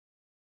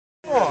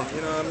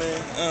You know what I mean?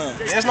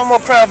 There's no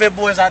more private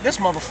boys out this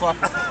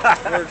motherfucker.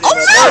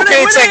 Swerve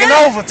ain't taking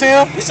over,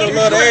 Tim. We should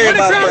love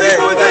everybody, but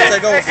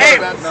take over.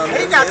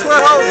 He got 12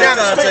 hoes down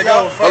the street,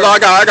 y'all. Hold on,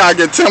 I gotta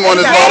get Tim on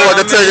this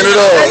motherfucker taking it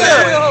over.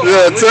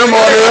 Yeah, Tim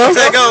on here.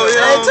 Take over, you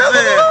know what I'm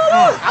saying?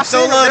 I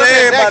still love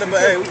everybody,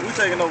 but hey, we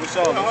taking over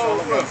Charlotte. That's all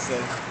I'm about to say.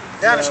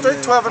 Down the street,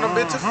 12 of them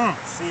bitches.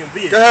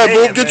 Go ahead,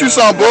 boo. Get you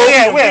some, boo.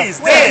 Yeah,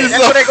 that's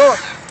where they going.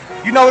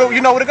 You know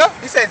where to go?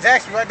 He said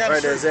Jackson right down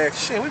the street. Right there,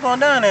 Shit, we going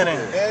down there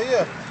then.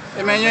 Yeah.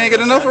 Hey, man, you ain't get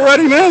enough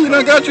already, man? You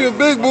done got you a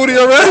big booty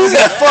already?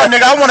 Yeah, fuck,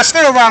 nigga. I want to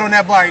stay around on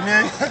that bike,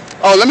 man.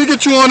 Oh, let me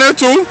get you on there,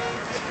 too.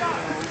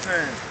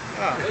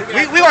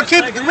 We gonna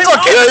keep.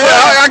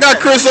 Yeah, I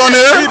got Chris on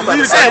there. I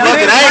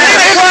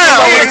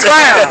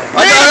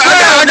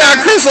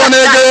got Chris on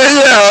there,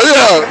 yeah. Let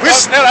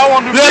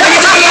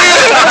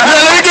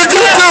me get you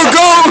too,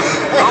 go.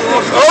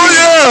 Oh,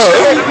 yeah.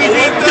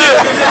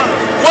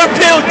 What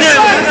pill did it?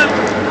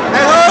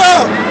 Hey, hold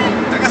up.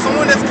 I got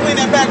someone that's clean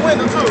that back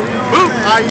window, too.